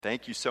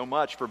Thank you so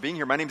much for being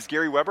here. My name is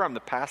Gary Weber. I'm the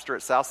pastor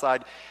at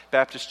Southside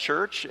Baptist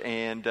Church,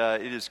 and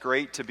it is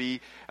great to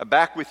be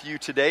back with you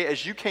today.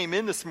 As you came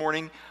in this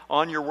morning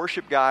on your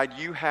worship guide,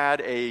 you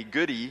had a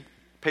goodie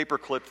paper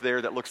clip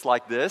there that looks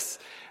like this.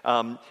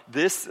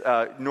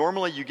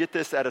 Normally you get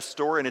this at a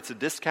store, and it's a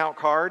discount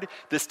card.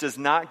 This does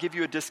not give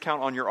you a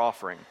discount on your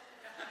offering.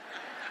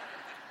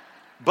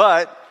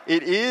 But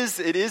it is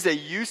a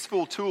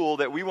useful tool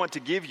that we want to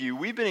give you.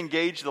 We've been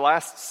engaged the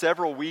last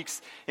several weeks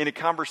in a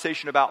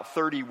conversation about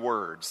 30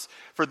 words.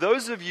 For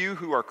those of you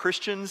who are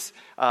Christians,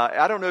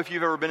 I don't know if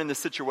you've ever been in this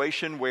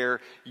situation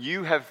where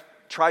you have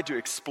tried to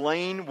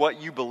explain what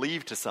you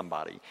believe to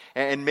somebody,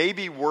 and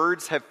maybe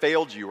words have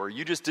failed you, or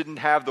you just didn't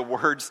have the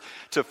words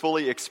to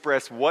fully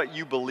express what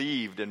you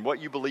believed and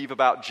what you believe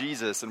about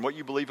Jesus and what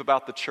you believe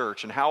about the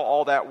church and how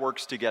all that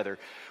works together.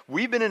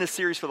 We've been in a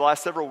series for the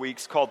last several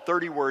weeks called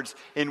 30 Words,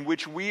 in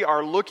which we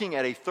are looking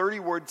at a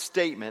 30-word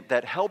statement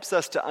that helps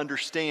us to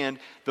understand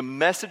the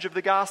message of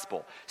the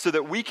gospel so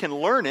that we can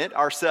learn it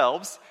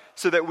ourselves,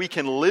 so that we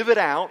can live it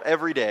out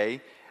every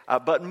day,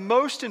 but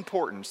most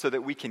important, so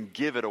that we can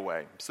give it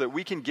away, so that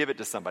we can give it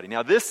to somebody.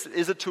 Now, this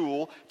is a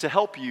tool to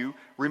help you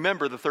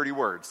remember the 30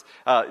 words.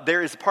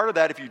 There is part of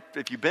that,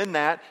 if you bend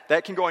that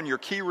can go on your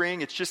key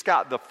ring. It's just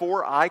got the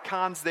 4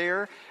 icons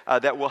there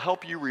that will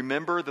help you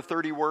remember the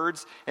 30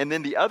 words. And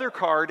then the other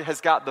card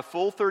has got the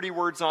full 30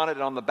 words on it,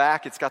 and on the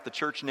back it's got the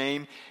church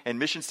name and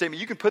mission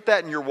statement. You can put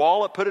that in your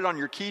wallet, put it on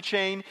your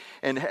keychain,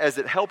 and as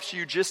it helps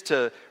you just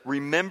to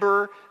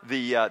remember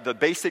the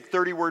basic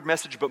 30-word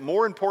message, but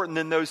more important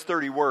than those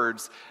 30 words,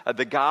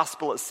 the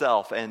gospel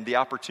itself and the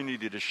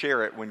opportunity to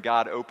share it when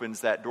God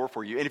opens that door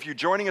for you. And if you're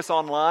joining us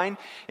online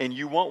and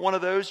you want one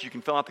of those, you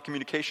can fill out the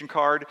communication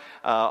card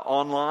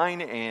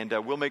online, and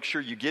we'll make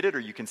sure you get it, or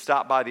you can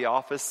stop by the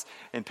office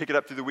and pick it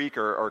up through the week,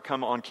 or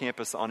come on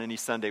campus on any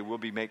Sunday. We'll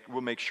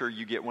make sure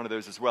you get one of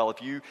those as well.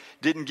 If you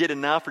didn't get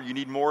enough or you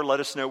need more, let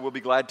us know. We'll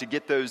be glad to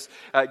get those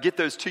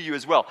to you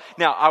as well.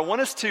 Now, I want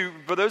us to,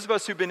 for those of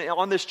us who've been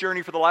on this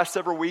journey for the last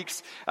several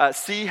weeks,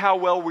 see how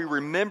well we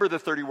remember the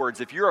 30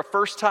 words. If you're a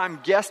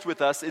first-time guest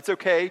with us, it's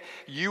okay.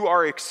 You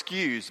are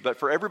excused. But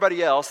for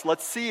everybody else,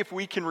 let's see if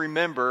we can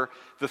remember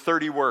the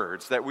 30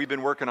 words that we've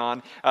been working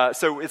on.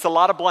 So it's a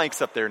lot of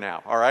blanks up there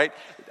now, all right?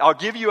 I'll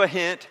give you a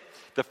hint.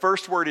 The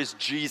first word is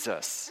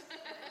Jesus.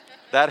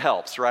 That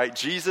helps, right?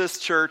 Jesus,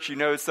 church, you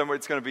know somewhere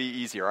it's going to be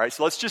easier, all right?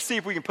 So let's just see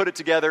if we can put it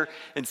together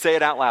and say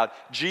it out loud.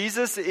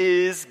 Jesus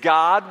is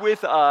God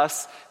with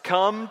us,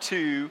 come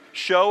to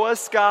show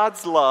us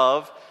God's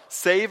love,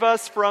 save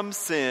us from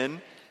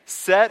sin,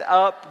 set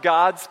up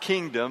God's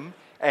kingdom,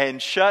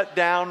 and shut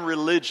down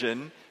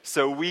religion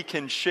so we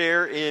can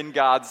share in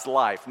God's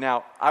life.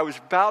 Now, I was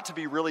about to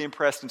be really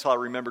impressed until I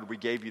remembered we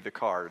gave you the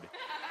card.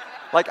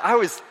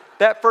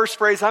 That first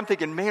phrase, I'm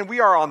thinking, man,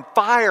 we are on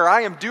fire.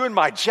 I am doing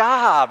my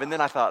job. And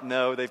then I thought,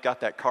 no, they've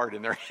got that card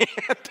in their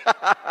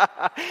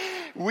hand.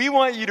 We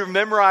want you to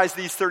memorize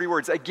these 30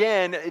 words.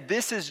 Again,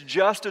 this is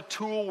just a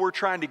tool we're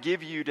trying to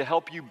give you to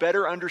help you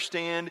better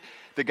understand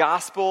the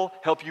gospel,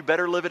 help you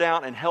better live it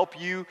out, and help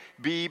you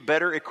be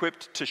better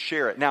equipped to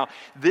share it. Now,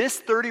 this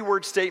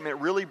 30-word statement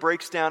really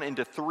breaks down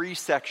into 3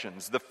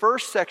 sections. The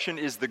first section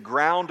is the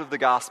ground of the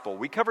gospel.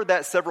 We covered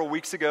that several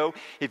weeks ago.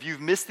 If you've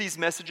missed these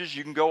messages,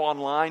 you can go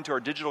online to our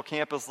digital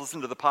campus,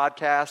 listen to the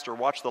podcast, or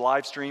watch the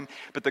live stream.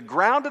 But the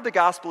ground of the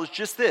gospel is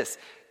just this.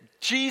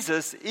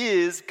 Jesus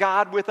is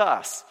God with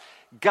us.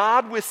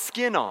 God with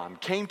skin on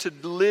came to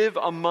live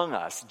among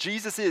us.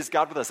 Jesus is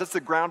God with us. That's the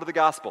ground of the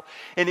gospel.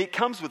 And it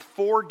comes with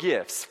 4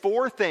 gifts,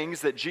 4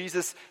 things that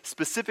Jesus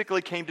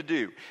specifically came to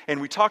do.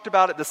 And we talked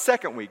about it the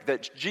second week,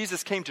 that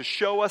Jesus came to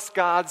show us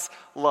God's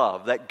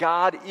love, that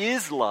God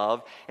is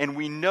love, and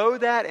we know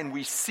that and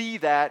we see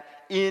that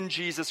in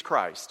Jesus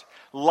Christ.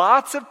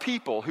 Lots of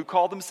people who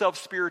call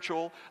themselves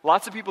spiritual,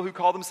 lots of people who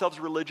call themselves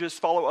religious,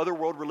 follow other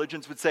world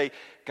religions, would say,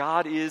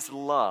 God is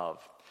love.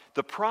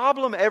 The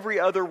problem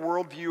every other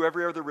worldview,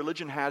 every other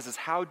religion has is,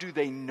 how do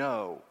they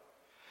know?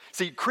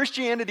 See,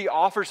 Christianity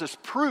offers us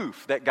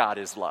proof that God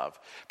is love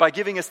by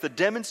giving us the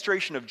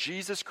demonstration of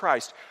Jesus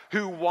Christ,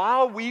 who,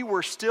 while we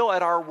were still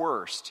at our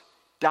worst,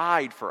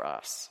 died for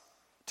us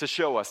to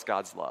show us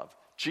God's love.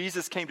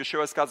 Jesus came to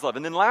show us God's love.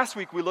 And then last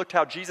week we looked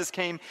how Jesus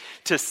came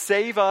to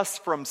save us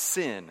from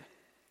sin.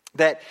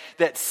 That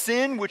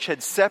sin which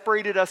had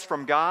separated us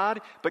from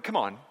God, but come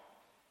on,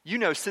 you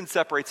know sin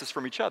separates us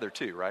from each other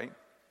too, right?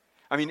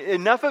 I mean,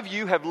 enough of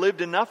you have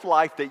lived enough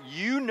life that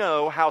you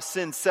know how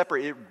sin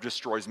separates. It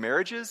destroys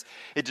marriages.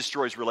 It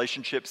destroys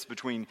relationships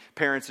between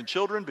parents and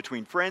children,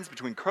 between friends,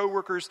 between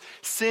coworkers.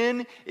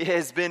 Sin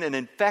has been an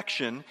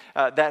infection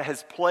that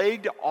has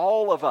plagued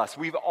all of us.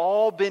 We've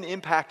all been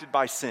impacted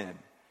by sin.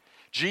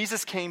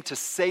 Jesus came to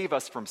save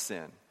us from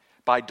sin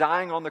by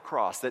dying on the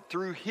cross, that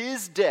through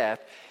his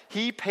death,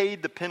 he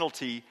paid the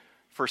penalty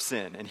for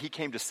sin, and he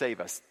came to save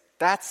us.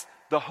 That's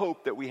the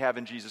hope that we have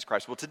in Jesus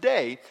Christ. Well,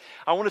 today,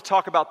 I want to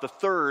talk about the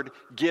third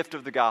gift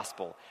of the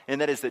gospel, and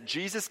that is that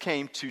Jesus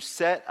came to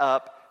set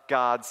up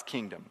God's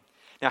kingdom.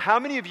 Now, how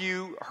many of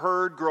you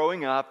heard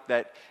growing up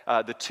that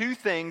the two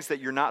things that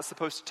you're not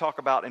supposed to talk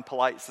about in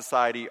polite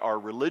society are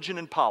religion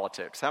and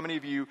politics? How many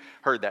of you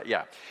heard that?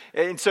 Yeah.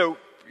 And so,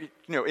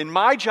 in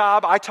my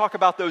job, I talk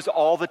about those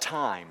all the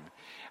time.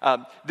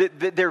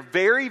 They're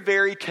very,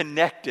 very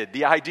connected,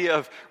 the idea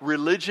of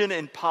religion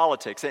and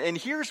politics. And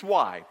here's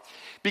why.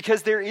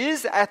 Because there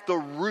is at the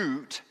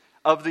root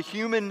of the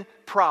human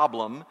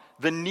problem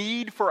the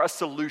need for a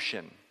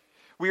solution.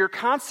 We are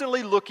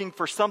constantly looking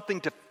for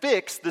something to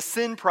fix the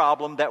sin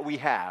problem that we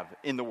have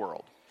in the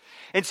world.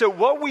 And so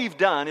what we've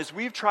done is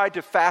we've tried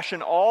to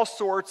fashion all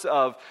sorts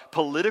of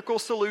political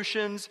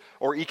solutions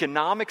or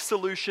economic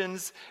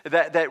solutions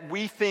that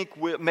we think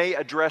may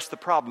address the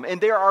problem. And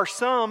there are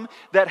some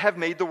that have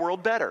made the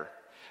world better.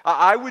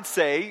 I would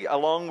say,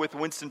 along with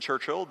Winston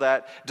Churchill,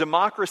 that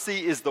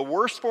democracy is the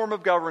worst form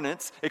of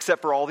governance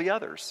except for all the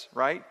others,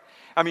 right?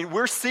 I mean,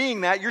 we're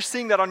seeing that. You're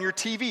seeing that on your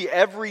TV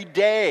every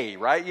day,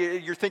 right?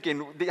 You're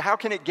thinking, how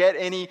can it get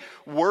any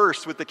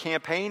worse with the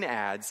campaign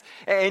ads?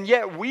 And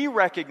yet we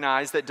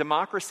recognize that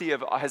democracy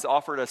has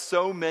offered us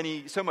so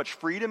much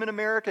freedom in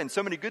America and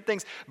so many good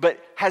things,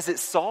 but has it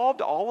solved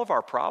all of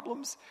our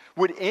problems?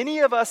 Would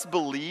any of us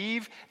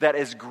believe that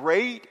as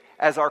great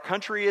as our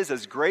country is,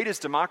 as great as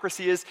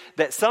democracy is,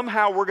 that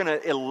somehow we're going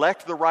to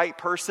elect the right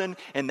person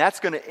and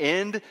that's going to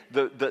end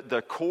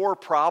the core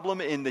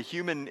problem in the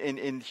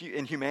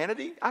in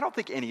humanity? I don't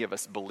think any of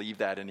us believe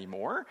that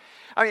anymore.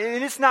 I mean,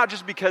 and it's not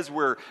just because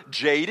we're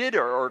jaded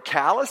or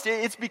calloused.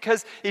 It's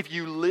because if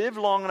you live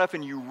long enough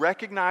and you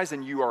recognize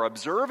and you are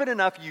observant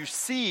enough, you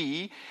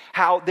see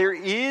how there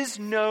is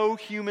no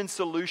human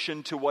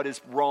solution to what is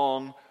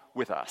wrong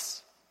with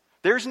us.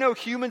 There's no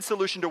human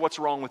solution to what's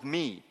wrong with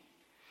me.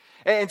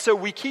 And so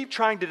we keep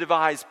trying to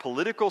devise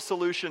political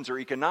solutions or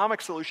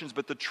economic solutions,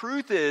 but the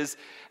truth is,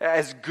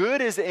 as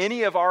good as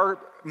any of our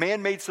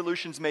man-made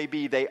solutions may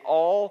be, they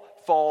all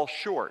fall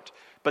short.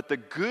 But the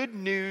good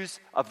news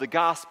of the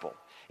gospel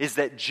is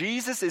that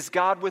Jesus is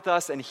God with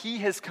us, and he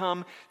has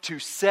come to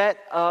set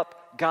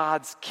up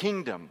God's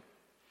kingdom.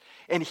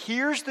 And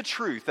here's the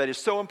truth that is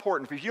so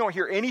important. If you don't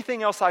hear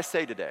anything else I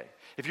say today,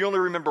 if you only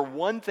remember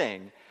one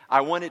thing,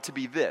 I want it to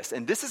be this.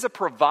 And this is a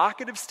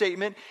provocative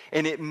statement,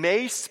 and it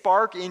may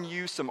spark in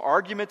you some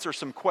arguments or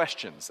some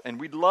questions. And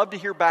we'd love to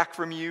hear back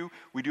from you.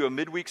 We do a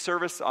midweek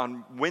service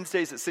on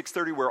Wednesdays at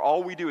 6:30 where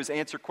all we do is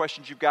answer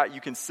questions you've got.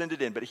 You can send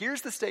it in. But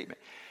here's the statement.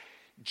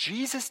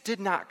 Jesus did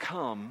not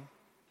come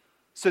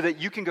so that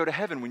you can go to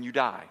heaven when you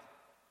die.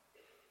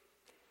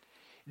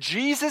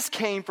 Jesus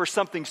came for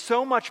something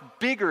so much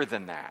bigger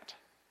than that.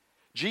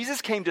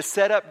 Jesus came to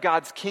set up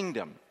God's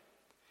kingdom.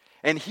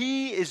 And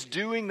he is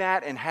doing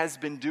that and has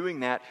been doing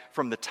that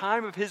from the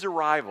time of his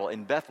arrival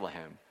in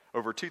Bethlehem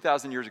over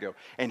 2,000 years ago.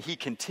 And he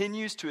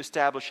continues to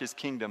establish his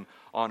kingdom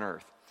on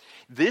earth.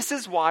 This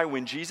is why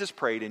when Jesus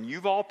prayed, and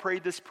you've all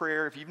prayed this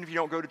prayer, even if you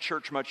don't go to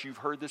church much, you've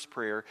heard this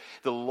prayer,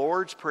 the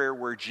Lord's Prayer,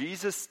 where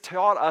Jesus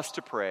taught us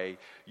to pray,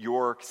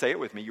 say it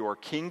with me, your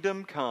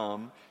kingdom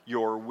come,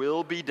 your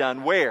will be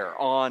done. Where?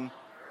 On earth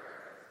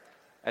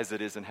as it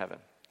is in heaven.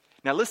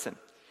 Now listen.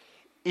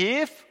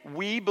 If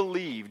we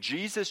believe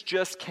Jesus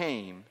just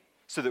came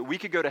so that we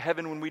could go to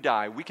heaven when we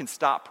die, we can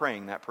stop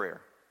praying that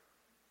prayer.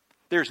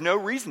 There's no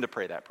reason to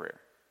pray that prayer.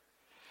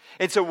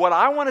 And so what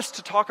I want us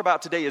to talk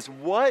about today is,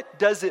 what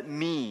does it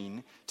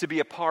mean to be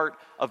a part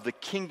of the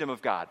kingdom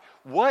of God?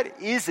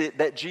 What is it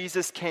that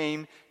Jesus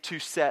came to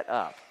set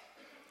up?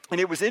 And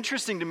it was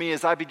interesting to me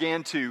as I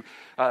began to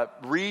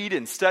read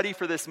and study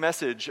for this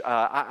message.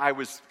 I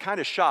was kind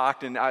of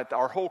shocked, and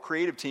our whole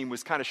creative team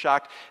was kind of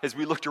shocked as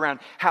we looked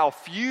around how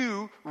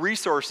few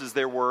resources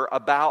there were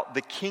about the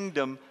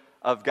kingdom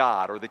of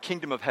God or the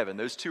kingdom of heaven.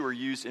 Those two are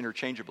used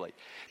interchangeably.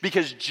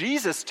 Because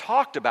Jesus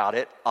talked about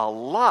it a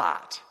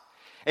lot.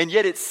 And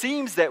yet it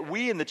seems that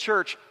we in the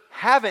church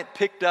haven't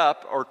picked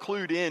up or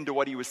clued in to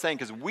what he was saying,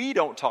 because we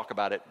don't talk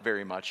about it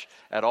very much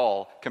at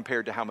all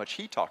compared to how much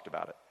he talked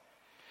about it.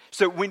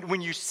 So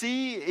when you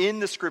see in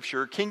the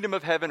scripture, kingdom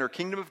of heaven or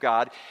kingdom of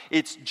God,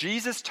 it's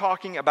Jesus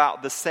talking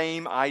about the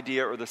same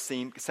idea or the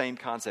same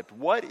concept.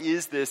 What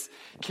is this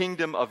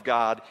kingdom of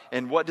God,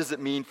 and what does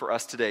it mean for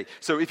us today?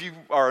 So if you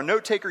are a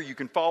note taker, you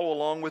can follow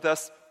along with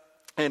us,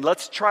 and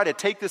let's try to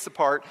take this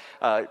apart.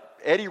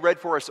 Eddie read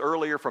for us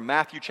earlier from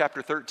Matthew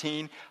chapter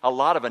 13, a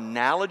lot of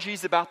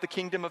analogies about the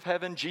kingdom of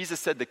heaven.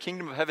 Jesus said the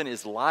kingdom of heaven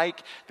is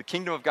like, the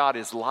kingdom of God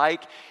is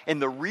like. And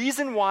the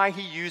reason why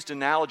he used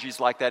analogies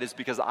like that is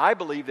because I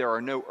believe there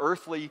are no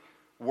earthly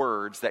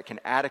words that can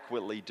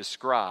adequately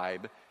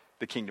describe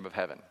the kingdom of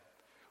heaven.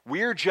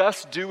 We're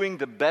just doing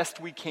the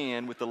best we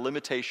can with the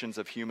limitations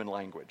of human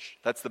language.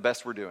 That's the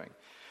best we're doing.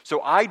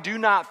 So I do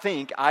not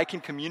think I can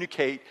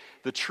communicate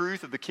the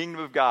truth of the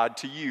kingdom of God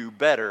to you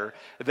better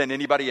than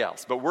anybody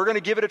else. But we're going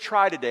to give it a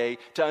try today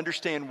to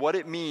understand what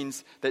it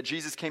means that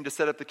Jesus came to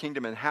set up the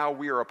kingdom and how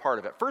we are a part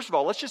of it. First of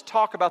all, let's just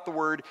talk about the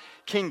word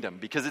kingdom,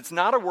 because it's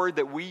not a word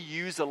that we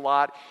use a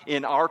lot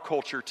in our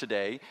culture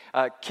today.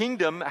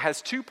 Kingdom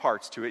has two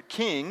parts to it.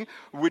 King,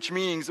 which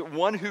means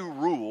one who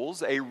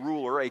rules, a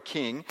ruler, a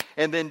king,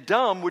 and then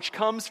dom, which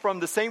comes from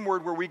the same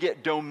word where we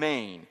get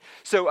domain.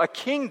 So a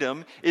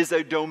kingdom is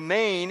a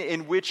domain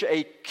in which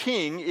a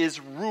king is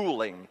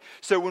ruling.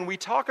 So when we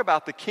talk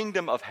about the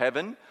kingdom of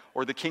heaven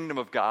or the kingdom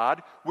of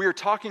God, we are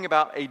talking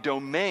about a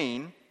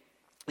domain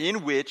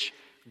in which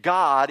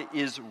God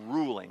is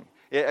ruling.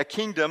 A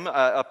kingdom,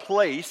 a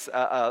place,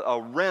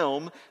 a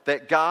realm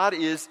that God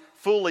is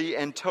fully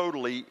and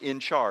totally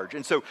in charge.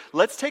 And so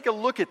let's take a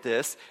look at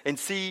this and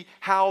see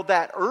how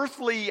that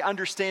earthly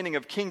understanding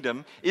of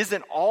kingdom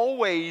isn't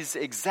always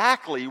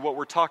exactly what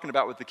we're talking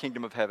about with the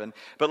kingdom of heaven.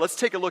 But let's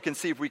take a look and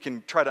see if we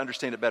can try to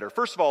understand it better.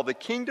 First of all, the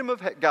kingdom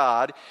of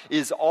God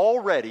is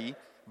already,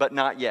 but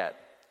not yet.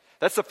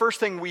 That's the first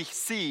thing we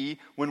see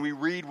when we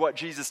read what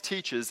Jesus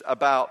teaches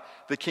about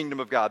the kingdom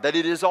of God. That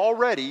it is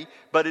already,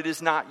 but it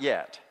is not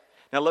yet.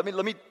 Now let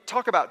me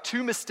talk about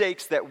two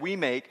mistakes that we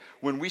make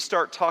when we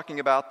start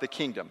talking about the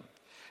kingdom.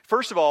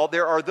 First of all,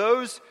 there are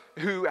those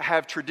who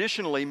have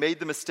traditionally made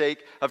the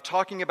mistake of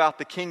talking about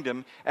the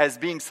kingdom as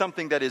being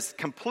something that is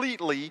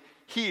completely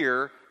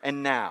here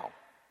and now.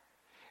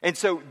 And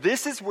so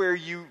this is where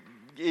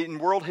in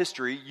world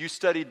history, you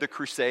studied the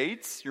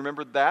Crusades. You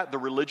remember that? The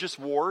religious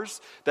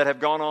wars that have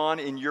gone on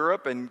in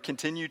Europe and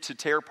continue to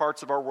tear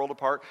parts of our world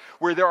apart,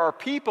 where there are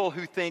people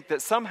who think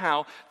that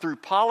somehow through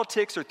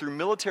politics or through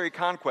military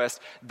conquest,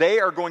 they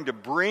are going to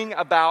bring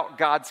about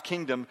God's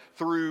kingdom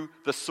through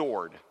the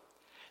sword.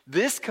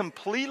 This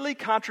completely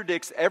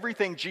contradicts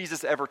everything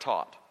Jesus ever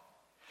taught.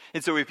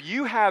 And so if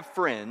you have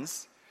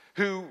friends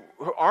who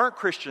aren't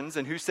Christians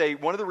and who say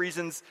one of the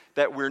reasons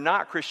that we're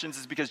not Christians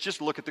is because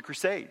just look at the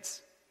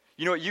Crusades.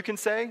 You know what you can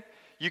say?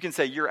 You can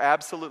say, you're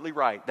absolutely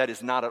right. That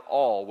is not at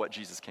all what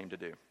Jesus came to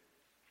do.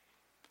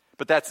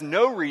 But that's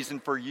no reason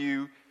for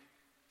you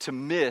to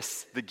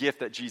miss the gift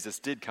that Jesus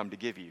did come to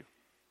give you.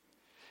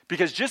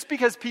 Because just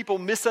because people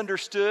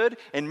misunderstood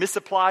and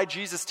misapplied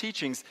Jesus'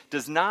 teachings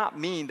does not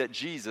mean that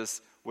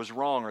Jesus was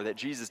wrong or that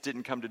Jesus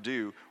didn't come to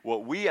do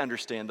what we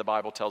understand the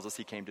Bible tells us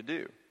he came to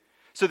do.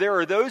 So there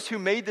are those who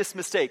made this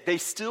mistake. They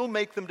still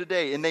make them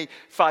today, and they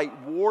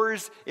fight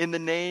wars in the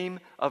name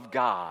of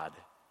God,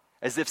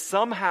 as if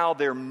somehow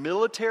their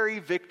military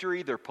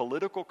victory, their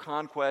political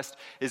conquest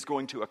is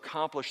going to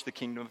accomplish the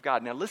kingdom of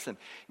God. Now listen,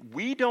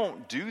 we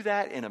don't do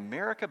that in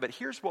America, but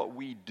here's what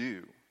we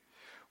do.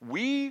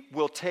 We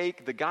will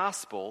take the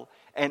gospel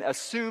and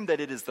assume that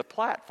it is the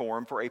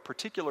platform for a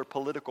particular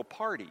political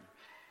party.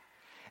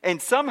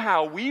 And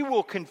somehow we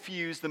will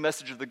confuse the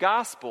message of the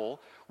gospel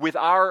with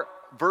our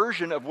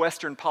version of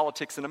Western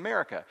politics in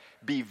America.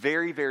 Be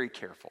very, very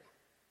careful.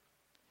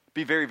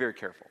 Be very, very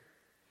careful.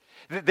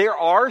 There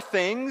are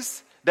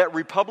things that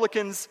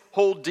Republicans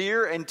hold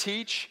dear and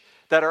teach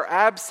that are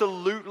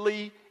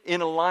absolutely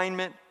in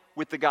alignment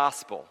with the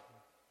gospel.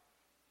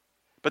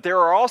 But there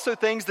are also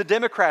things the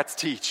Democrats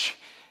teach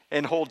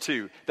and hold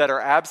to that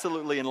are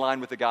absolutely in line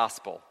with the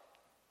gospel.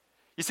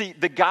 You see,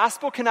 the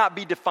gospel cannot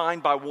be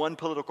defined by one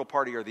political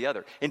party or the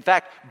other. In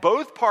fact,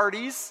 both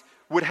parties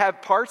would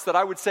have parts that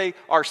I would say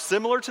are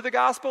similar to the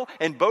gospel,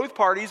 and both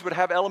parties would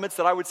have elements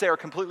that I would say are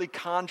completely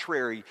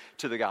contrary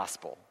to the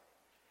gospel.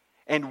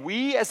 And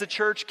we as a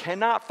church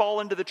cannot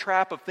fall into the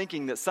trap of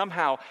thinking that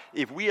somehow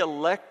if we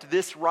elect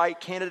this right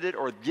candidate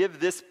or give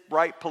this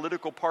right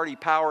political party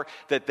power,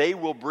 that they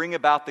will bring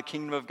about the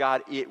kingdom of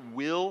God. It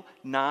will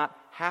not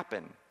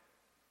happen.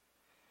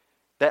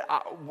 That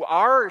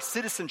our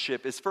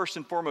citizenship is first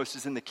and foremost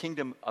is in the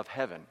kingdom of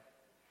heaven.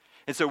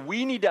 And so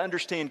we need to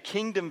understand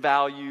kingdom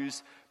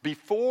values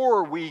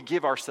before we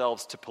give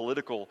ourselves to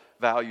political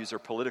values or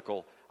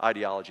political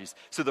ideologies.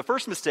 So the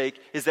first mistake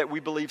is that we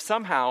believe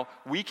somehow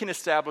we can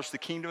establish the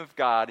kingdom of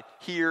God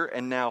here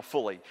and now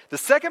fully. The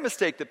second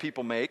mistake that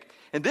people make,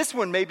 and this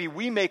one maybe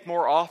we make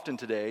more often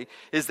today,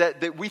 is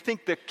that we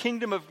think the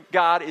kingdom of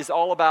God is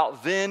all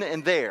about then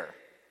and there.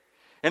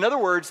 In other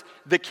words,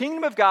 the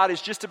kingdom of God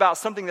is just about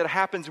something that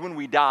happens when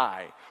we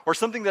die, or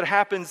something that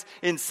happens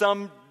in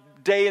some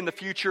day in the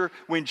future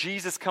when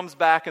Jesus comes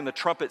back and the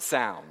trumpet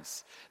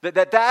sounds.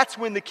 That's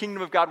when the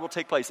kingdom of God will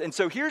take place. And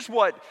so here's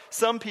what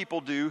some people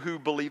do who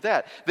believe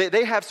that.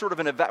 They have sort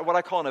of what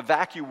I call an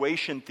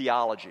evacuation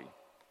theology.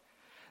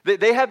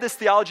 They have this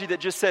theology that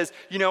just says,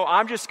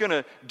 I'm just going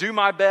to do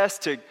my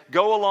best to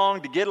go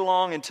along, to get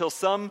along until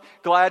some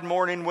glad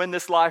morning when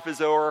this life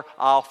is over,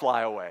 I'll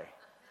fly away.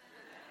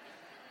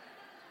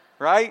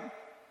 Right?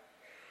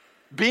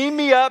 Beam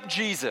me up,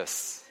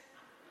 Jesus.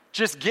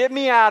 Just get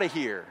me out of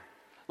here.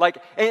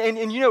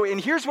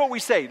 And here's what we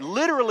say.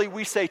 Literally,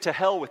 we say, to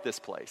hell with this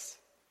place.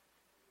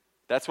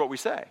 That's what we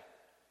say.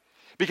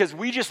 Because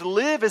we just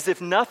live as if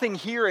nothing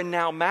here and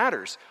now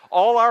matters.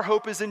 All our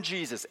hope is in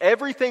Jesus.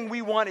 Everything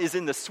we want is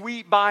in the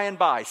sweet by and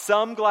by,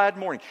 some glad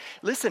morning.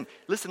 Listen.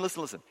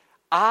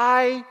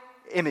 I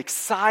am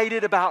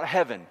excited about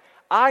heaven.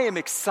 I am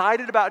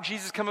excited about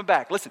Jesus coming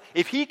back. Listen,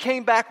 if he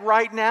came back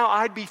right now,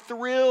 I'd be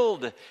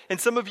thrilled. And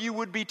some of you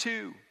would be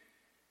too.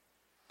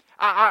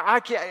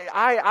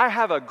 I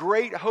have a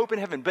great hope in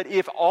heaven. But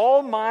if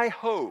all my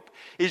hope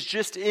is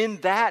just in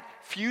that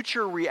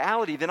future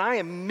reality, then I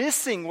am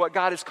missing what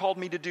God has called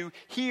me to do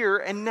here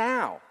and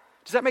now.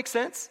 Does that make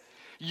sense?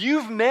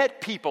 You've met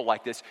people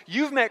like this.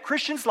 You've met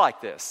Christians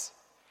like this.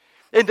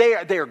 And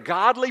they are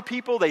godly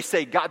people. They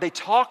say God. They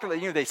talk.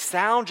 They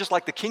sound just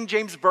like the King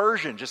James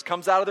Version. Just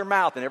comes out of their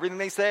mouth and everything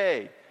they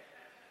say.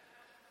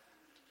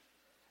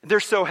 They're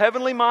so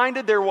heavenly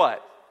minded. They're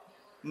what?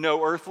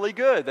 No earthly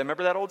good.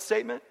 Remember that old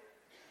statement?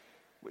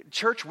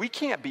 Church, we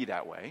can't be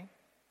that way.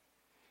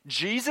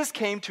 Jesus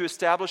came to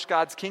establish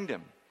God's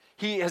kingdom.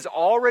 He has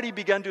already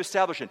begun to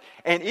establish it.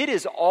 And it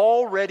is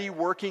already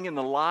working in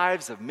the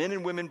lives of men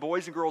and women,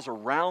 boys and girls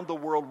around the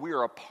world. We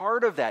are a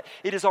part of that.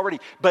 It is already,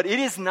 but it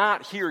is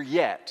not here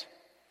yet.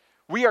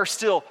 We are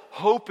still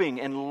hoping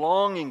and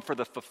longing for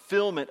the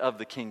fulfillment of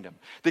the kingdom.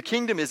 The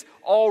kingdom is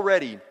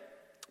already,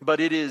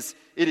 but it is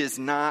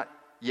not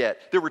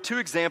yet. There were two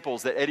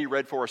examples that Eddie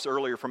read for us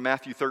earlier from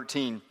Matthew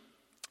 13.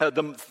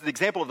 The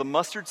example of the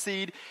mustard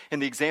seed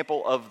and the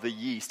example of the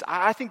yeast.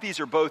 I think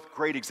these are both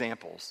great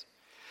examples.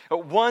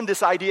 One,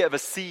 this idea of a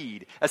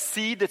seed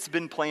that's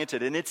been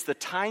planted, and it's the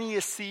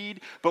tiniest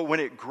seed, but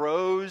when it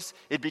grows,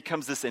 it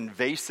becomes this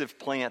invasive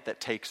plant that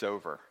takes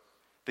over.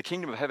 The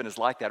kingdom of heaven is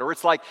like that. Or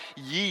it's like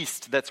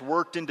yeast that's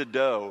worked into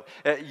dough.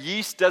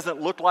 Yeast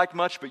doesn't look like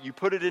much, but you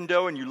put it in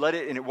dough and you let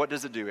it, and what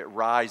does it do? It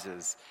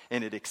rises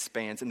and it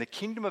expands. And the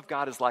kingdom of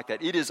God is like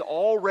that. It is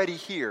already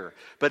here,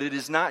 but it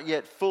is not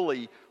yet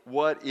fully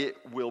what it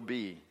will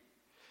be.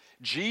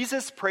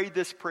 Jesus prayed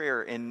this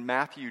prayer in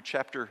Matthew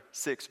chapter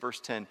 6,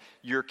 verse 10.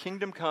 Your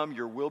kingdom come,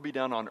 your will be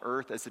done on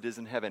earth as it is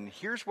in heaven.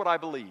 Here's what I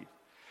believe.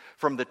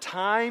 From the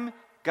time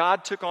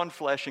God took on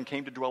flesh and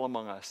came to dwell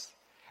among us,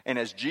 and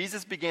as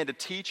Jesus began to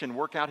teach and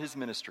work out his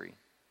ministry,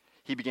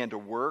 he began to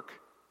work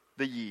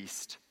the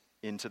yeast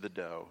into the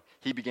dough.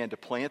 He began to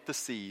plant the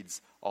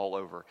seeds all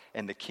over.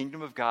 And the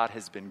kingdom of God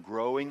has been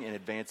growing and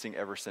advancing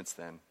ever since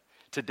then.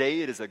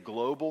 Today it is a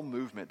global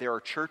movement. There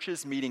are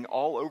churches meeting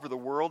all over the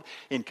world,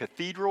 in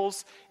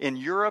cathedrals in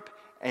Europe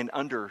and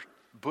under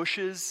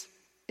bushes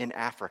in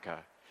Africa.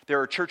 There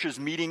are churches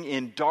meeting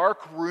in dark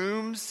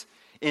rooms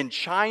in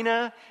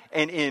China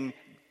and in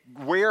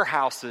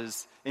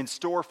warehouses and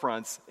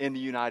storefronts in the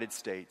United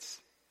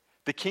States.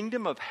 The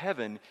kingdom of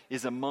heaven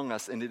is among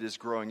us and it is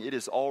growing. It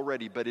is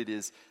already, but it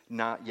is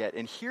not yet.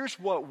 And here's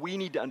what we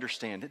need to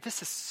understand.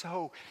 This is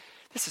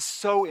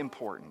so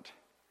important.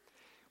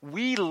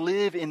 We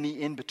live in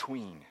the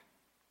in-between.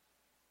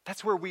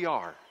 That's where we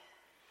are.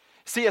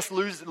 C.S.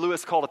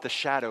 Lewis called it the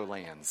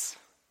Shadowlands.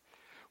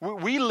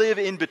 We live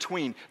in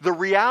between. The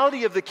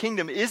reality of the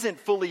kingdom isn't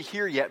fully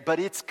here yet, but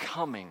it's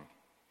coming.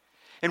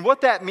 And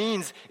what that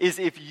means is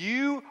if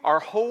you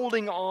are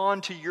holding on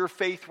to your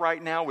faith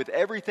right now with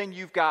everything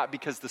you've got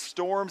because the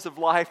storms of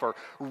life are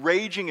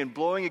raging and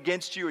blowing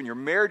against you and your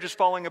marriage is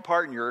falling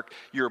apart and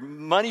your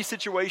money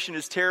situation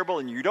is terrible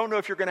and you don't know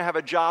if you're going to have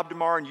a job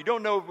tomorrow and you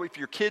don't know if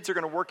your kids are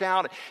going to work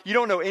out, you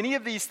don't know any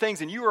of these things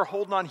and you are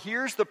holding on,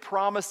 here's the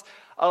promise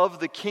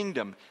of the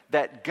kingdom,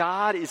 that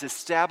God is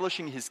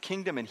establishing his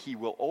kingdom and he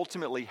will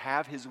ultimately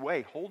have his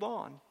way. Hold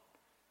on.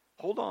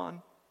 Hold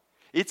on.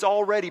 It's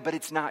already, but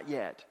it's not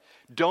yet.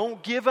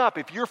 Don't give up.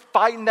 If you're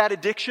fighting that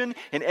addiction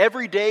and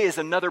every day is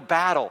another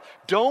battle,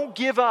 don't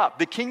give up.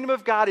 The kingdom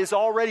of God is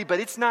already, but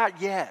it's not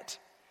yet.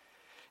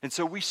 And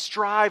so we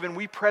strive and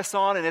we press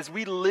on, and as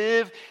we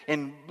live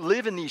in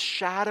these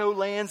shadow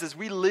lands, as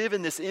we live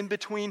in this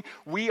in-between,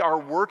 we are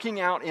working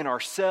out in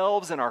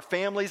ourselves and our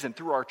families and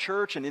through our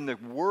church and in the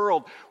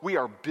world, we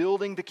are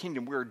building the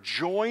kingdom. We're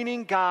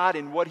joining God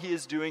in what he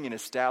is doing and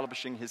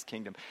establishing his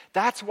kingdom.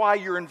 That's why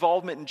your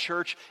involvement in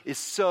church is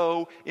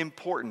so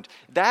important.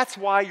 That's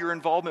why your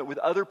involvement with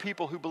other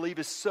people who believe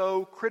is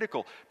so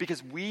critical,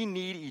 because we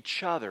need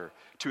each other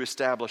to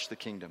establish the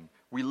kingdom.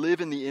 We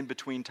live in the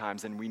in-between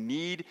times, and we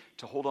need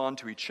to hold on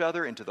to each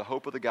other and to the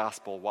hope of the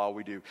gospel while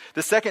we do.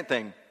 The second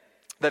thing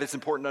that it's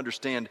important to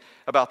understand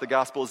about the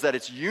gospel is that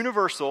it's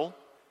universal,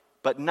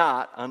 but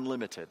not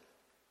unlimited.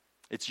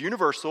 It's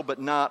universal, but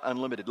not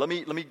unlimited. Let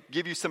me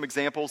give you some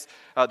examples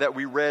that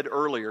we read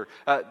earlier.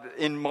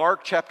 In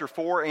Mark chapter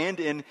 4 and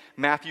in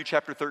Matthew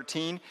chapter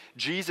 13,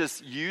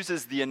 Jesus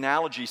uses the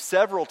analogy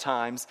several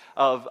times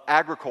of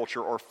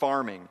agriculture or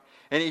farming.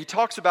 And he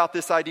talks about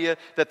this idea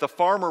that the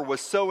farmer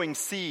was sowing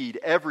seed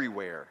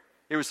everywhere.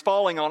 It was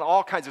falling on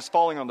all kinds. It was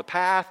falling on the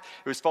path.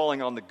 It was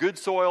falling on the good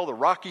soil, the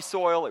rocky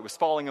soil. It was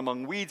falling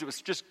among weeds. It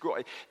was just,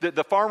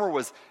 the farmer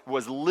was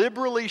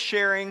liberally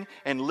sharing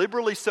and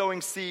liberally sowing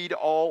seed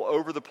all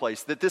over the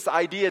place. That this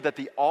idea that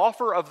the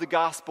offer of the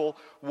gospel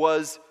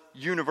was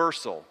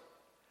universal,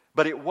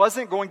 but it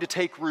wasn't going to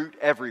take root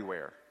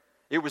everywhere.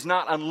 It was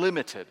not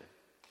unlimited.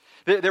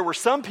 There were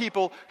some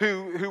people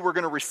who were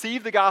going to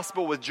receive the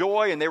gospel with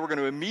joy and they were going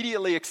to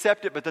immediately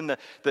accept it, but then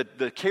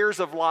the cares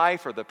of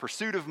life or the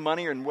pursuit of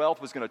money and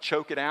wealth was going to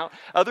choke it out.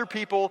 Other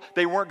people,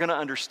 they weren't going to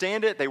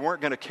understand it, they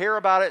weren't going to care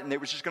about it, and it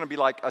was just going to be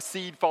like a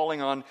seed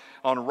falling on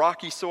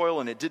rocky soil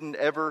and it didn't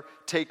ever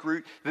take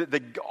root.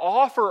 The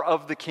offer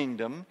of the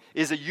kingdom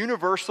is a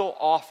universal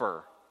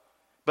offer.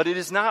 But it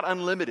is not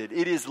unlimited.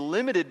 It is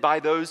limited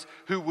by those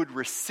who would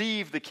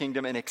receive the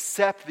kingdom and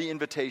accept the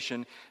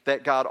invitation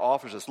that God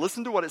offers us.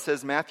 Listen to what it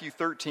says, Matthew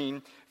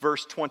 13,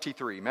 verse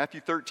 23.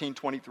 Matthew 13,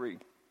 23.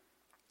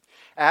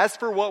 As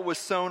for what was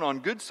sown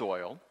on good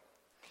soil,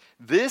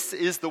 this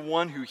is the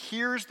one who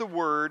hears the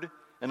word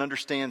and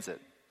understands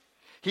it.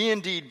 He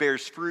indeed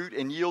bears fruit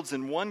and yields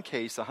in one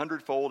case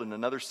 100-fold, in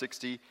another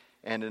 60,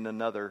 and in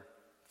another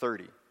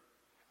 30.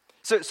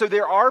 So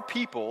there are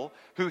people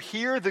who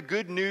hear the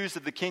good news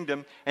of the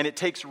kingdom and it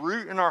takes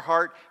root in our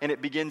heart and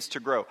it begins to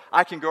grow.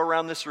 I can go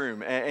around this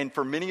room and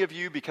for many of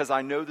you, because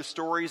I know the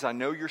stories, I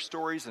know your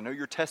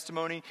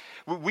testimony,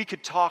 we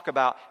could talk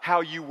about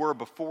how you were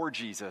before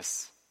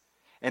Jesus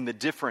and the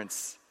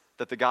difference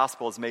that the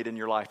gospel has made in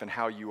your life and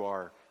how you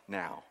are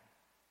now.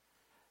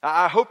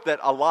 I hope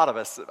that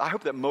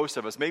most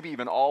of us, maybe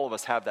even all of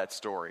us, have that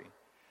story.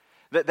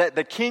 That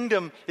the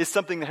kingdom is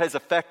something that has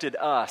affected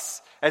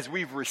us as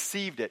we've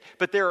received it.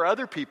 But there are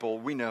other people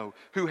we know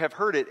who have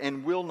heard it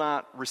and will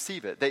not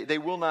receive it. They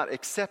will not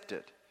accept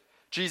it.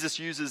 Jesus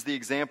uses the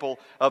example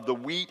of the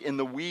wheat and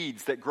the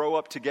weeds that grow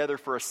up together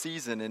for a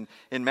season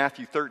in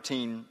Matthew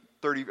 13,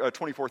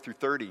 24 through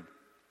 30.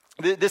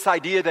 This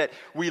idea that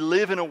we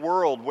live in a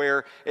world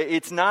where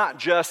it's not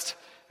just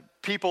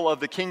people of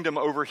the kingdom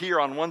over here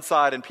on one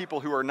side and people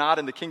who are not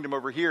in the kingdom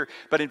over here.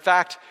 But in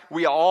fact,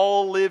 we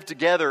all live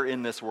together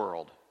in this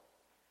world.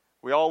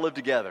 We all live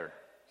together.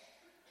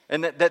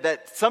 And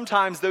that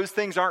sometimes those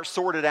things aren't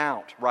sorted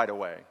out right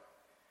away.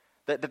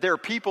 That there are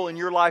people in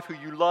your life who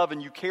you love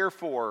and you care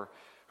for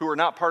who are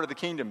not part of the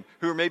kingdom,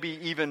 who are maybe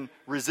even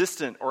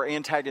resistant or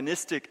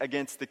antagonistic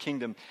against the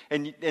kingdom.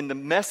 And the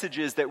message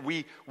is that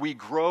we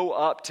grow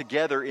up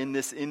together in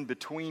this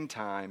in-between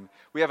time.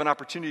 We have an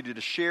opportunity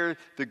to share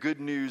the good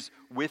news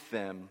with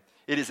them.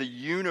 It is a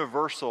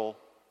universal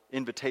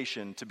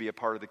invitation to be a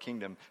part of the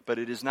kingdom, but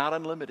it is not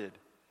unlimited.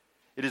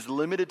 It is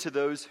limited to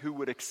those who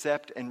would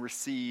accept and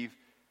receive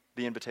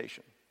the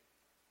invitation.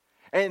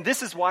 And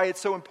this is why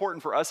it's so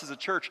important for us as a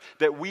church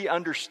that we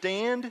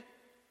understand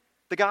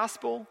the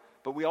gospel,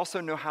 but we also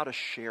know how to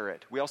share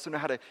it. We also know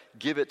how to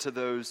give it to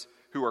those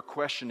who are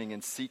questioning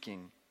and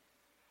seeking.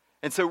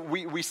 And so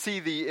we see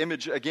the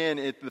image again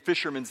at the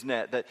fisherman's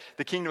net, that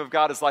the kingdom of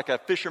God is like a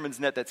fisherman's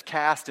net that's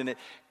cast and it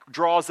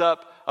draws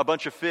up a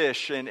bunch of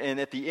fish and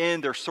at the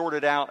end they're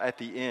sorted out at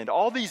the end.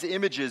 All these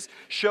images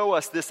show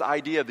us this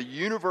idea of the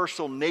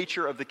universal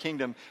nature of the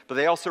kingdom, but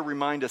they also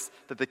remind us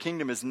that the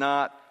kingdom is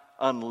not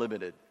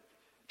unlimited.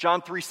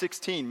 John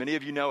 3:16, many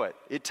of you know it.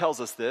 It tells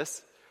us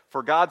this.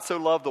 For God so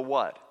loved the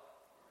what?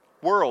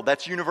 World.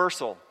 That's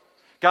universal.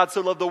 God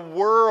so loved the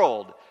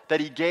world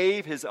that he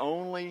gave his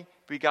only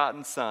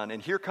begotten son.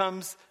 And here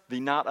comes the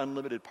not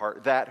unlimited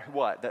part. That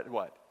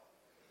what?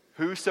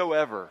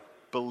 Whosoever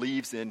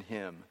believes in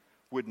him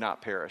would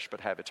not perish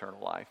but have eternal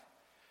life.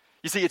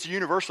 You see, it's a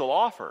universal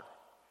offer,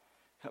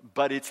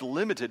 but it's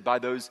limited by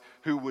those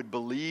who would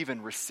believe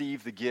and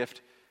receive the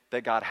gift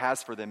that God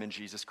has for them in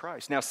Jesus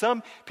Christ. Now,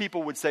 some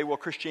people would say, well,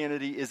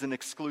 Christianity is an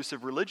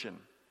exclusive religion.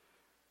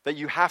 That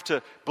you have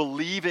to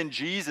believe in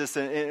Jesus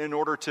in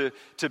order to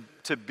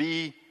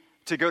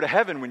go to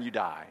heaven when you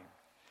die.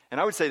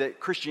 And I would say that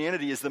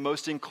Christianity is the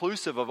most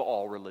inclusive of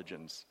all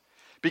religions.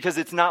 Because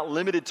it's not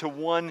limited to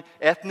one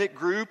ethnic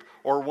group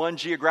or one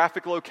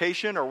geographic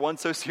location or one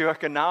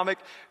socioeconomic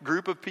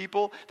group of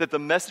people. That the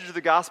message of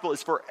the gospel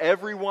is for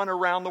everyone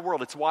around the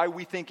world. It's why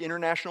we think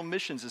international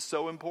missions is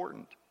so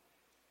important.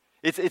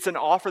 It's an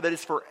offer that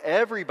is for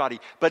everybody,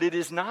 but it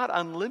is not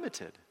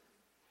unlimited.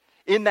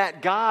 In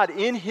that God,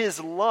 in his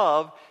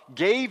love,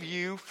 gave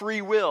you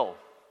free will.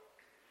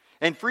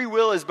 And free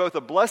will is both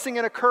a blessing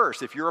and a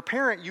curse. If you're a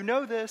parent, you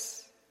know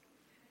this.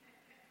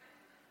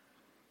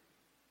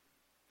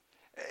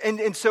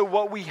 And so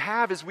what we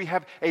have is we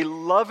have a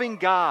loving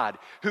God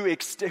who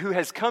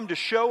has come to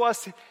show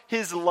us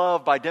his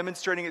love by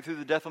demonstrating it through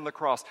the death on the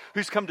cross,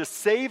 who's come to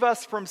save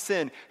us from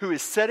sin, who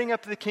is setting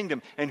up the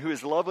kingdom, and who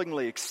is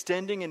lovingly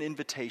extending an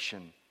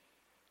invitation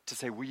to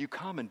say, will you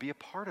come and be a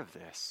part of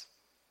this?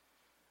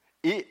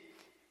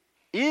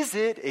 Is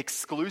it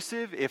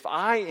exclusive if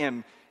I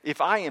am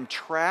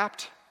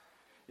trapped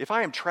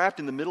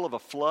in the middle of a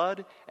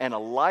flood and a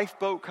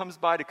lifeboat comes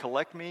by to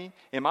collect me?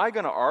 Am I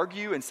going to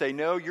argue and say,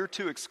 no, you're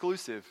too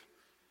exclusive?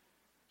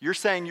 You're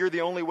saying you're the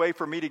only way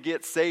for me to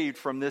get saved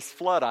from this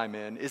flood I'm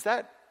in. Is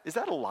that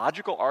a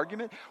logical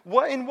argument?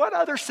 In what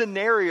other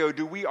scenario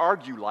do we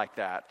argue like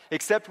that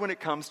except when it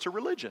comes to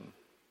religion?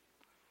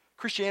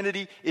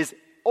 Christianity is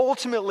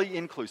ultimately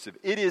inclusive.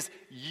 It is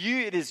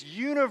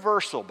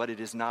universal, but it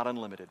is not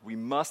unlimited. We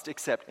must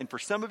accept. And for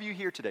some of you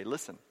here today,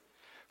 listen.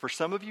 For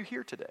some of you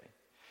here today,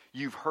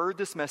 you've heard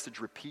this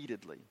message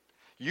repeatedly.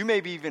 You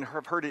maybe even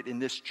have heard it in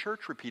this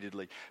church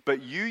repeatedly.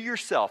 But you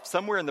yourself,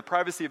 somewhere in the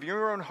privacy of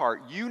your own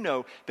heart, you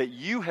know that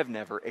you have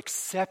never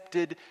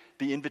accepted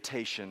the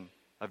invitation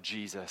of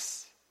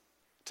Jesus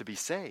to be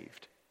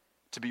saved,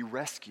 to be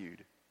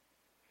rescued,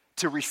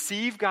 to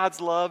receive God's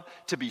love,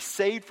 to be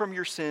saved from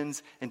your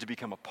sins, and to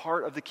become a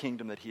part of the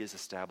kingdom that he is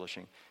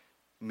establishing.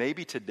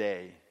 Maybe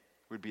today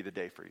would be the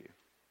day for you.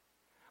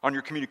 On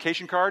your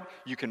communication card,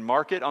 you can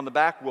mark it on the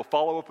back. We'll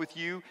follow up with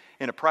you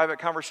in a private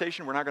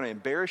conversation. We're not going to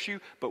embarrass you,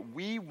 but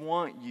we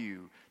want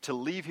you to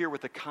leave here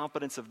with the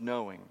confidence of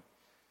knowing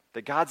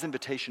that God's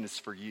invitation is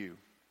for you,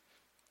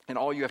 and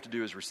all you have to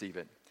do is receive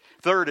it.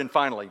 Third and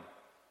finally,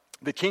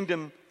 the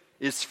kingdom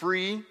is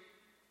free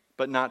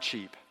but not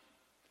cheap.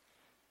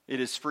 It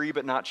is free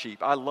but not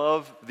cheap. I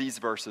love these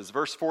verses.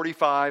 Verse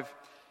 44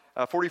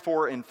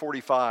 and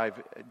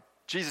 45,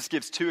 Jesus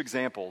gives two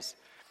examples.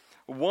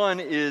 One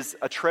is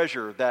a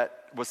treasure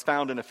that was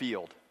found in a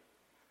field.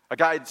 A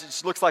guy, it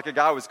just looks like a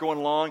guy was going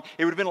along.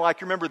 It would have been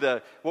like, you remember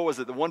the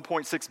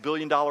 $1.6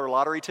 billion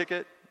lottery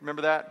ticket?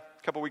 Remember that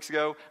a couple weeks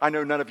ago? I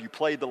know none of you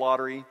played the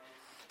lottery.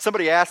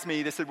 Somebody asked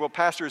me, they said, well,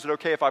 Pastor, is it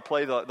okay if I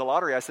play the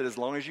lottery? I said, as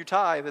long as you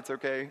tithe, it's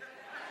okay.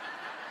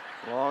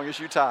 As long as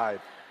you tithe.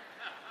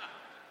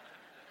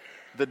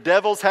 The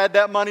devil's had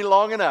that money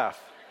long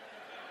enough.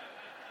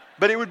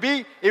 But it would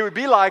be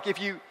like if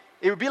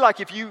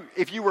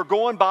you were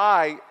going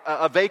by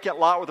a vacant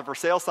lot with a for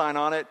sale sign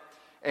on it,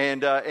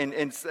 and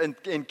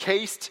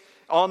encased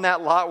on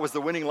that lot was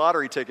the winning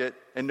lottery ticket,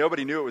 and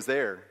nobody knew it was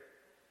there.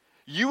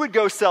 You would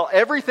go sell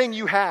everything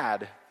you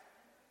had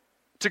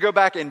to go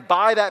back and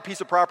buy that piece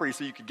of property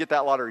so you could get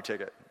that lottery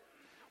ticket.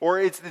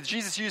 Or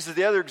Jesus uses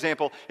the other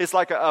example. It's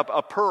like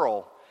a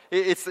pearl.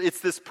 It's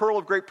this pearl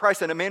of great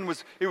price, and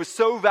it was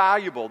so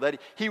valuable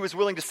that he was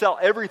willing to sell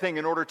everything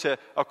in order to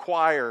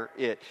acquire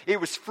it.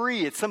 It was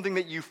free. It's something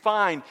that you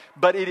find,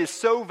 but it is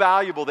so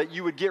valuable that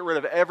you would get rid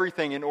of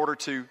everything in order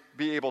to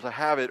be able to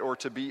have it or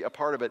to be a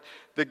part of it.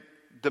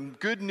 The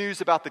good news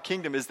about the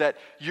kingdom is that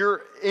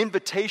your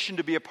invitation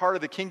to be a part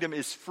of the kingdom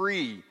is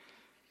free,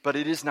 but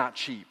it is not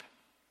cheap.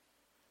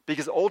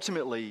 Because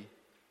ultimately,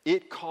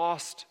 it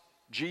cost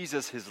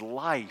Jesus his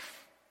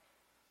life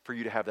for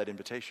you to have that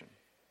invitation.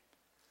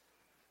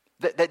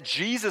 That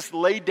Jesus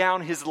laid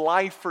down his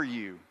life for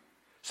you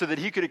so that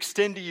he could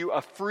extend to you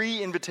a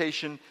free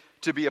invitation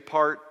to be a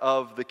part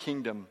of the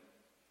kingdom.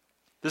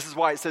 This is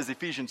why it says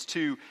Ephesians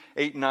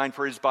 2:8-9,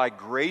 for it is by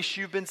grace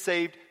you've been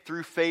saved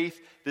through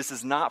faith. This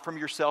is not from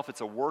yourself,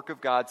 it's a work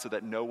of God so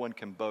that no one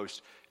can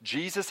boast.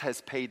 Jesus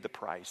has paid the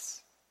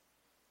price.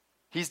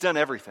 He's done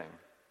everything.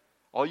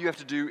 All you have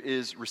to do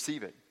is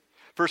receive it.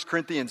 1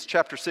 Corinthians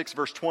chapter 6,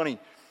 verse 20.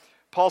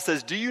 Paul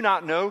says, do you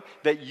not know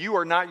that you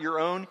are not your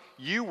own?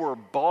 You were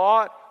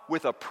bought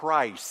with a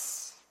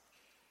price.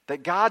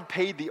 That God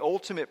paid the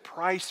ultimate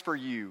price for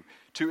you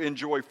to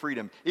enjoy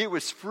freedom. It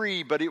was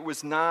free, but it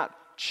was not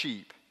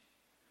cheap.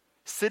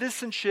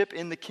 Citizenship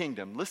in the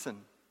kingdom, listen,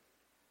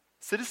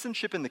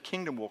 citizenship in the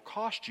kingdom will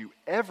cost you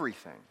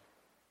everything.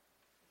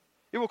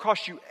 It will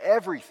cost you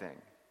everything.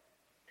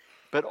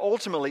 But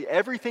ultimately,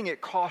 everything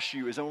it costs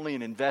you is only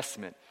an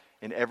investment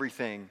in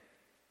everything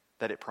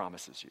that it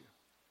promises you.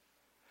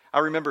 I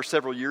remember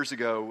several years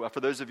ago, for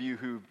those of you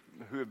who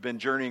have been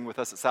journeying with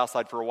us at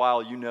Southside for a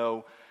while, you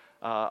know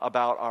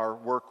about our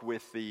work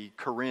with the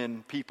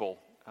Karen people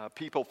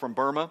from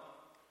Burma.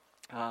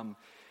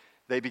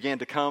 They began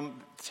to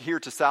come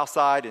here to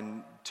Southside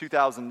in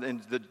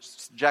the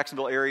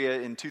Jacksonville area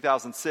in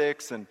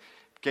 2006 and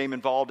became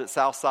involved at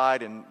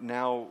Southside, and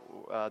now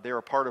they're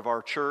a part of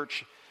our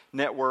church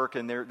network,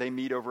 and they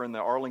meet over in the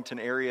Arlington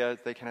area.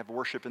 They can have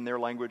worship in their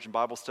language and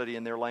Bible study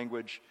in their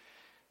language.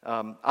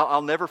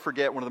 I'll never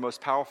forget one of the most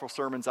powerful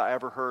sermons I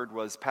ever heard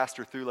was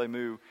Pastor Thule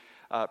Mu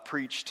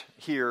preached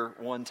here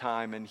one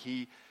time, and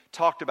he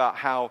talked about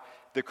how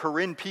the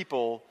Karen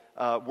people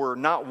were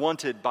not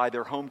wanted by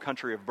their home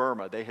country of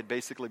Burma. They had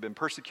basically been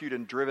persecuted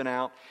and driven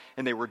out,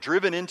 and they were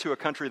driven into a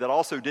country that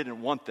also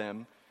didn't want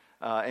them,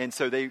 and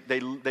so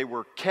they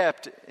were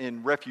kept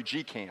in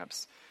refugee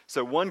camps.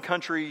 So one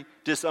country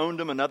disowned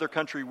them, another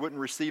country wouldn't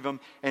receive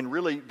them, and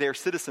really they're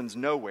citizens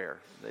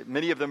nowhere.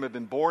 Many of them have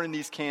been born in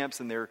these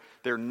camps, and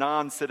they're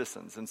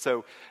non-citizens. And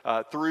so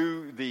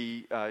through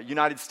the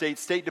United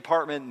States State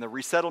Department and the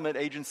Resettlement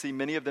Agency,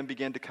 many of them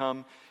began to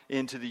come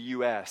into the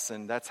U.S.,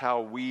 and that's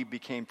how we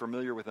became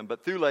familiar with them.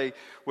 But Thule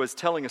was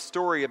telling a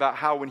story about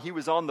how when he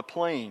was on the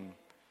plane, you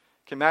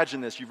can imagine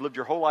this, you've lived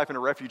your whole life in a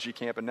refugee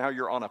camp, and now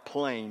you're on a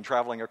plane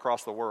traveling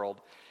across the world.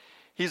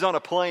 He's on a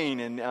plane,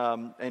 and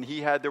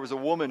there was a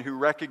woman who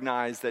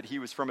recognized that he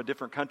was from a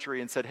different country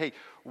and said, hey,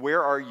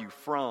 where are you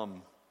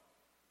from?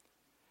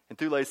 And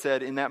Thule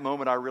said, in that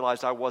moment I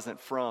realized I wasn't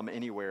from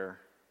anywhere,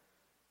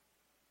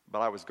 but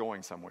I was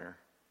going somewhere.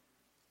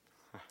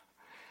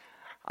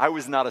 I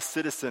was not a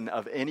citizen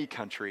of any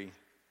country,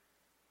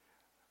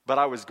 but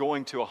I was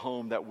going to a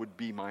home that would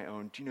be my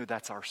own. Do you know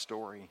that's our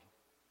story?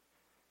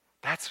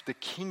 That's the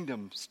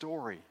kingdom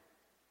story.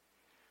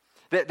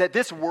 That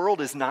this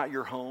world is not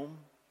your home.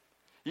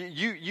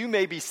 You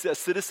may be a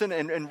citizen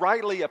and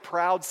rightly a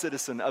proud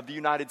citizen of the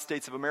United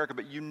States of America,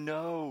 but you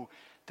know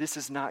this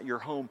is not your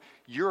home.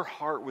 Your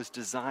heart was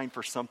designed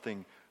for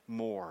something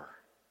more.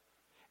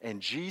 And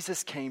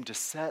Jesus came to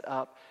set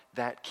up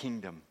that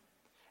kingdom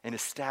and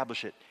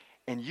establish it.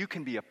 And you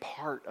can be a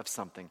part of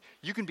something.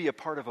 You can be a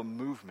part of a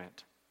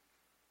movement.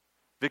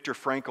 Viktor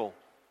Frankl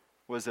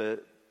was a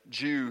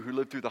Jew who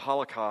lived through the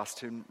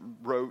Holocaust and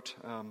wrote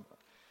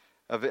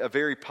a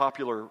very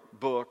popular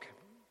book,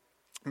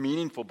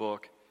 meaningful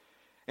book.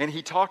 And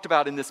he talked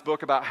about in this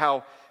book about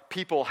how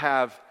people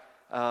have,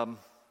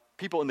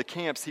 people in the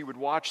camps, he would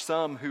watch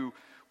some who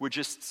would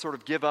just sort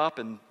of give up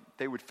and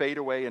they would fade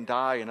away and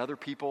die, and other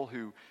people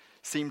who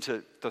seemed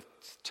to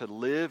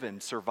live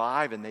and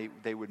survive, and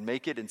they would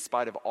make it in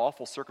spite of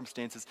awful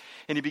circumstances.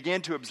 And he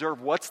began to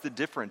observe what's the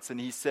difference. And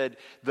he said,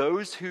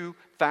 those who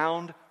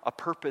found a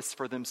purpose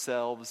for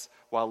themselves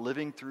while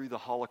living through the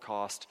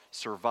Holocaust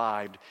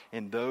survived,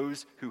 and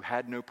those who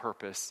had no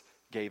purpose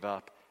gave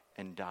up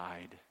and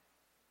died.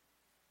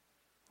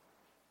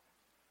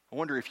 I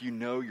wonder if you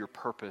know your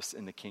purpose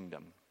in the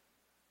kingdom,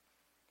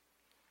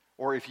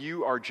 or if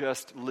you are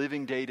just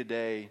living day to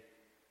day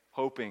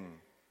hoping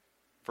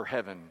for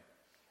heaven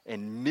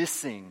and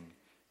missing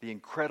the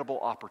incredible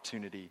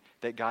opportunity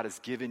that God has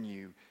given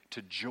you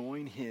to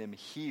join him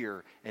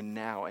here and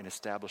now in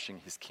establishing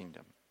his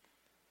kingdom.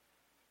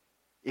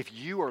 If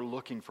you are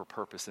looking for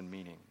purpose and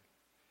meaning,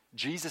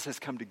 Jesus has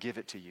come to give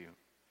it to you.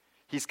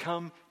 He's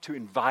come to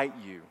invite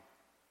you.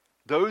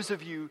 Those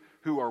of you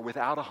who are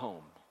without a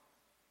home,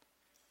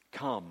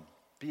 come,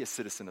 be a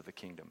citizen of the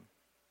kingdom.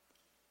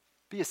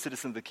 Be a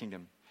citizen of the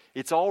kingdom.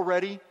 It's all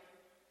ready,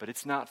 but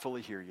it's not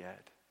fully here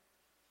yet.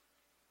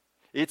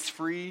 It's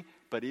free,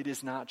 but it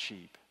is not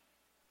cheap.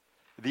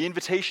 The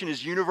invitation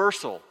is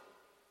universal,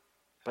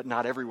 but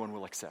not everyone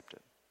will accept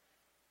it.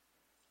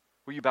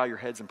 Will you bow your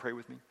heads and pray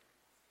with me?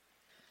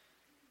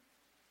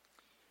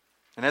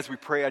 And as we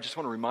pray, I just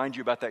want to remind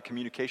you about that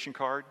communication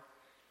card.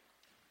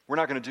 We're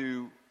not going to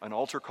do an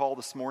altar call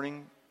this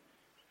morning,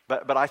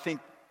 but I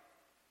think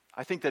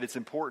that it's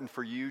important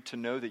for you to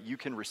know that you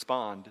can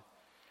respond.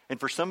 And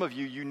for some of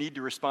you, you need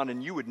to respond,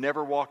 and you would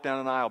never walk down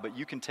an aisle, but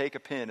you can take a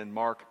pen and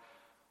mark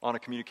on a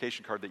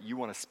communication card that you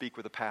want to speak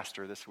with a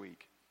pastor this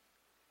week.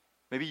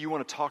 Maybe you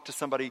want to talk to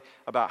somebody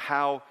about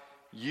how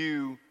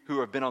you who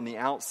have been on the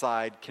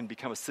outside can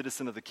become a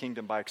citizen of the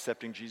kingdom by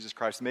accepting Jesus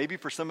Christ. Maybe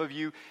for some of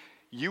you,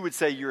 you would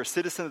say you're a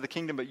citizen of the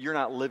kingdom, but you're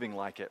not living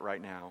like it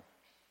right now.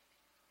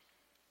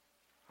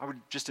 I would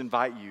just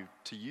invite you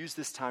to use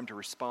this time to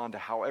respond to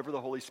however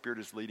the Holy Spirit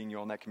is leading you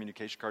on that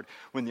communication card.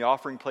 When the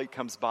offering plate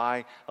comes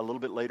by a little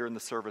bit later in the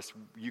service,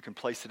 you can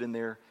place it in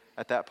there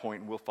at that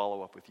point, and we'll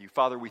follow up with you.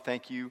 Father, we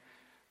thank you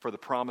for the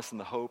promise and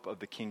the hope of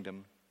the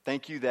kingdom.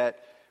 Thank you that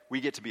we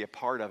get to be a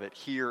part of it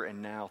here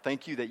and now.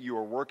 Thank you that you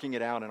are working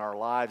it out in our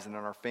lives and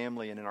in our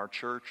family and in our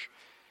church.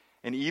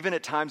 And even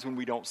at times when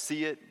we don't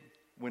see it,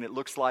 when it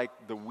looks like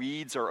the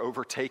weeds are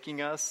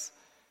overtaking us,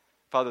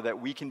 Father, that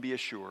we can be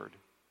assured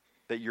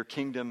that your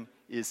kingdom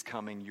is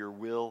coming, your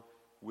will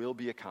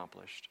be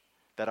accomplished,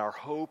 that our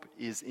hope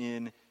is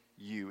in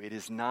you. It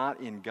is not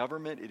in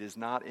government, it is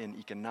not in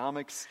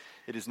economics,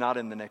 it is not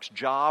in the next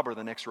job or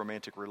the next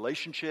romantic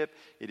relationship.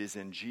 It is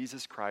in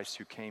Jesus Christ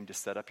who came to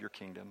set up your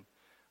kingdom.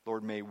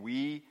 Lord, may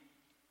we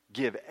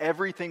give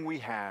everything we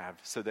have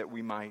so that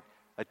we might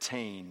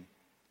attain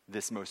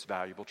this most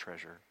valuable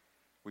treasure.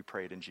 We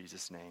pray it in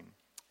Jesus' name.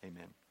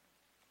 Amen.